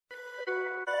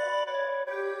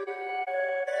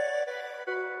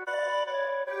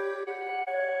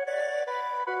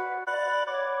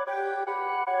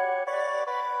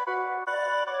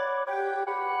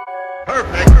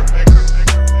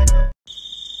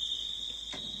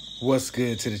What's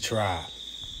good to the tribe?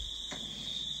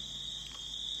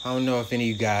 I don't know if any of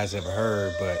you guys ever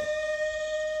heard, but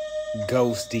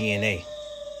ghost DNA.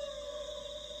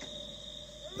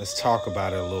 Let's talk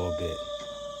about it a little bit.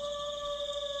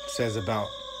 It says about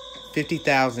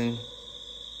 50,000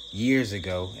 years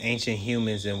ago, ancient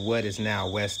humans in what is now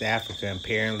West Africa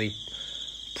apparently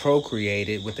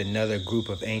procreated with another group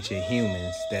of ancient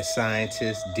humans that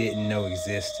scientists didn't know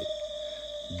existed.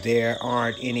 There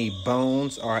aren't any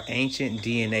bones or ancient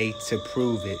DNA to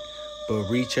prove it, but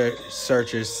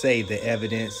researchers say the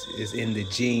evidence is in the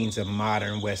genes of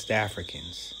modern West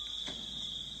Africans.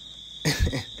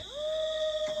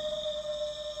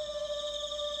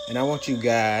 And I want you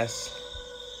guys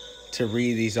to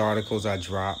read these articles I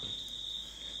drop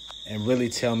and really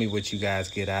tell me what you guys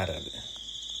get out of it.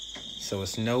 So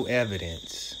it's no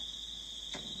evidence,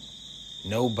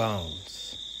 no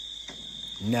bones,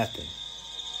 nothing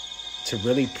to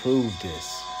really prove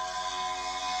this.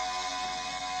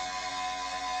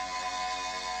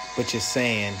 But you're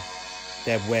saying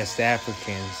that West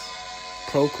Africans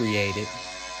procreated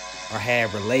or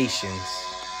had relations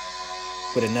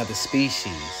with another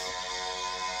species.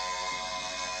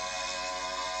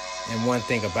 And one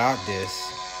thing about this,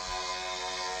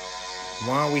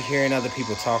 why aren't we hearing other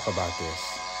people talk about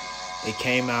this? It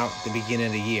came out the beginning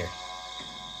of the year.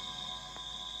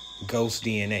 Ghost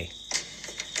DNA.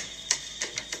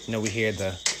 You know, we hear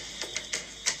the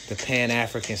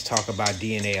Pan-Africans talk about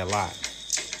DNA a lot.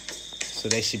 So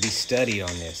they should be studied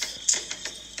on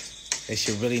this. They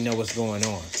should really know what's going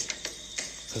on.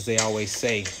 Because they always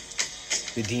say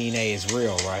the DNA is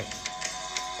real, right?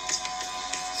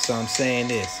 So I'm saying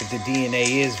this, if the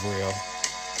DNA is real,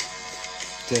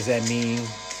 does that mean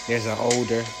there's an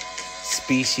older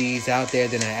species out there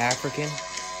than an African?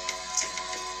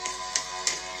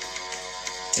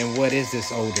 And what is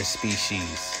this older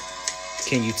species?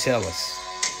 Can you tell us?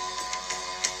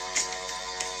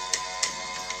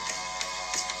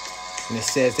 And it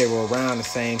says they were around the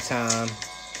same time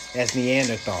as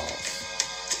Neanderthals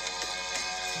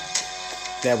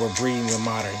that were breeding with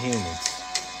modern humans.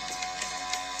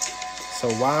 So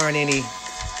why aren't any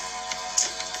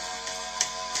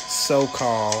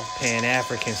so-called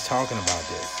Pan-Africans talking about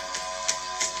this?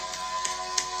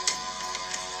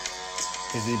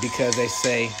 Is it because they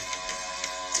say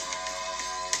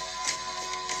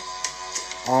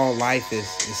all life is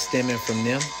stemming from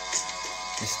them?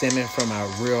 It's stemming from a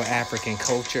real African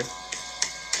culture?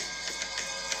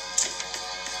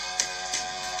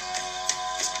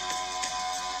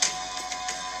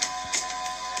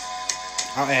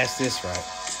 I'll ask this, right?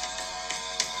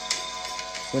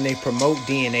 When they promote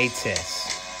DNA tests,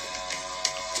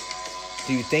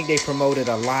 do you think they promoted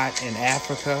a lot in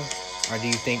Africa, or do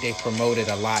you think they promoted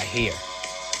a lot here?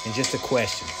 And just a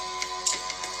question.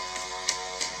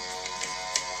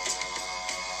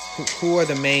 Who are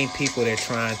the main people they're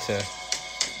trying to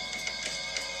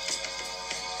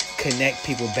connect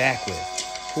people back with?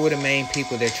 Who are the main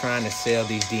people they're trying to sell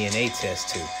these DNA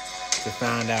tests to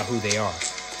find out who they are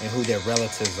and who their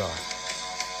relatives are?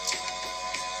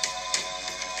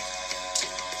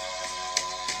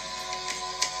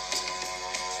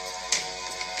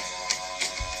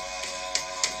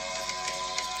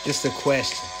 Just a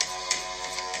question.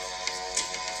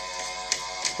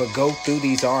 But go through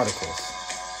these articles.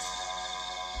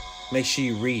 Make sure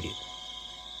you read it.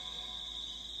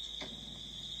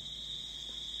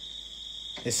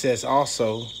 It says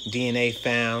also, DNA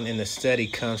found in the study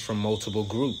comes from multiple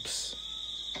groups.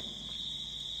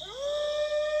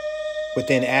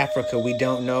 Within Africa, we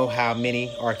don't know how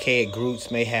many archaic groups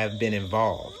may have been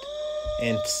involved.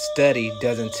 And study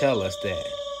doesn't tell us that,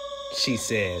 she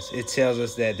says. It tells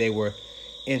us that they were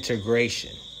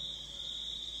integration.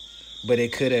 But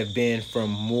it could have been from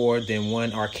more than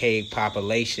one archaic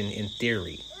population in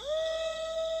theory.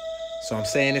 So I'm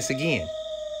saying this again.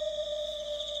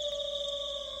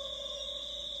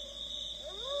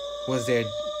 Was there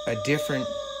a different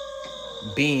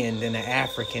being than the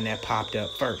African that popped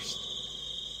up first?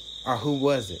 Or who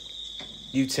was it?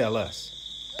 You tell us,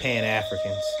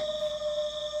 Pan-Africans.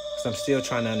 Because I'm still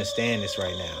trying to understand this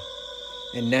right now.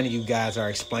 And none of you guys are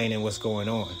explaining what's going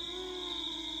on.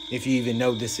 If you even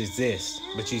know this exists,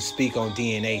 but you speak on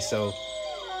DNA so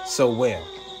well.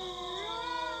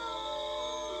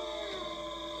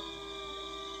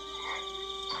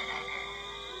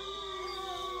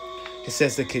 It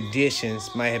says the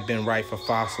conditions might have been right for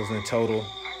fossils and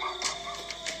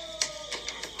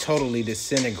totally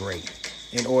disintegrate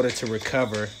in order to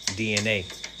recover DNA.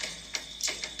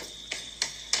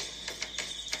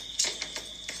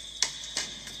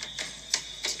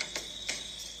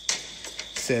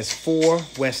 says 4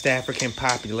 West African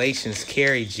populations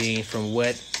carry genes from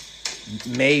what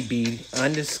may be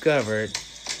undiscovered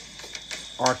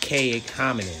archaic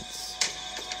hominids.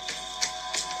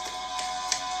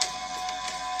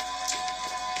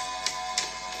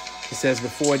 It says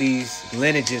before these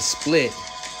lineages split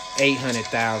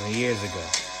 800,000 years ago.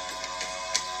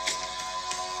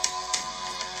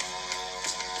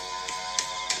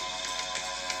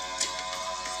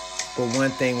 But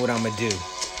one thing what I'm going to do,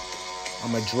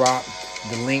 I'm going to drop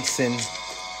the links in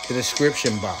the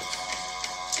description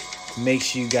box. Make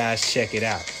sure you guys check it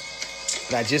out.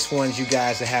 But I just wanted you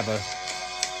guys to have a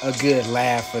good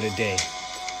laugh for the day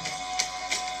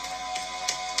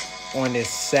on this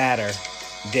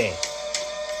Saturday.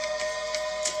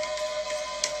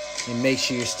 And make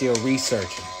sure you're still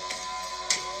researching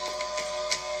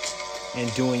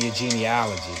and doing your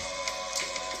genealogy.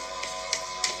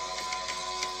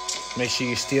 Make sure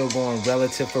you're still going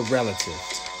relative for relative,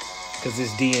 because this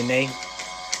DNA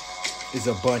is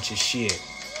a bunch of shit.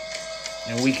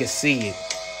 And we can see it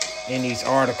in these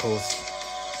articles,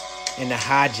 in the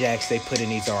hijacks they put in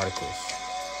these articles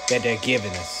that they're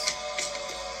giving us.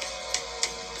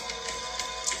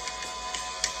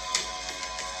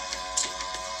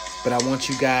 But I want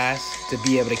you guys to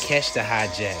be able to catch the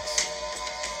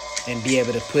hijacks and be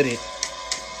able to put it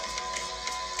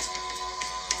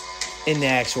in the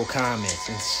actual comments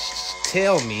and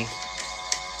tell me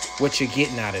what you're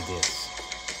getting out of this.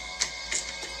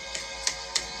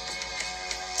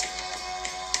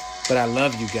 But I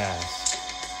love you guys.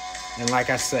 And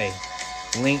like I say,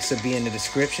 links will be in the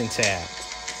description tab.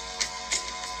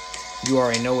 You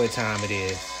already know what time it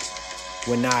is.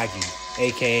 Wanaghi,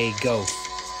 aka Ghost.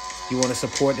 You want to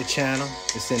support the channel?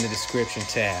 It's in the description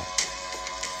tab.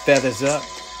 Feathers up,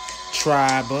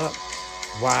 tribe up,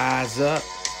 wise up,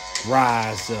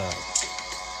 rise up.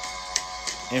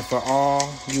 And for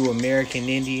all you American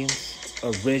Indians,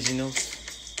 originals,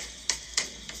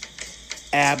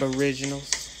 aboriginals,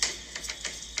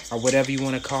 or whatever you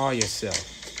want to call yourself,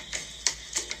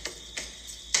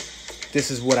 this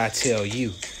is what I tell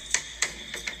you.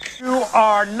 You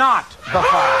are not the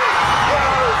father.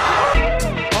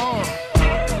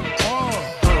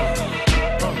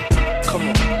 Come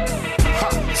on. Ha,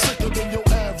 sicker than your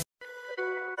average.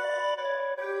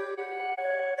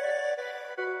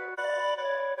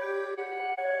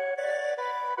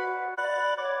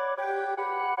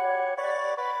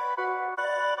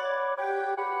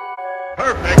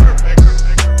 Perfect.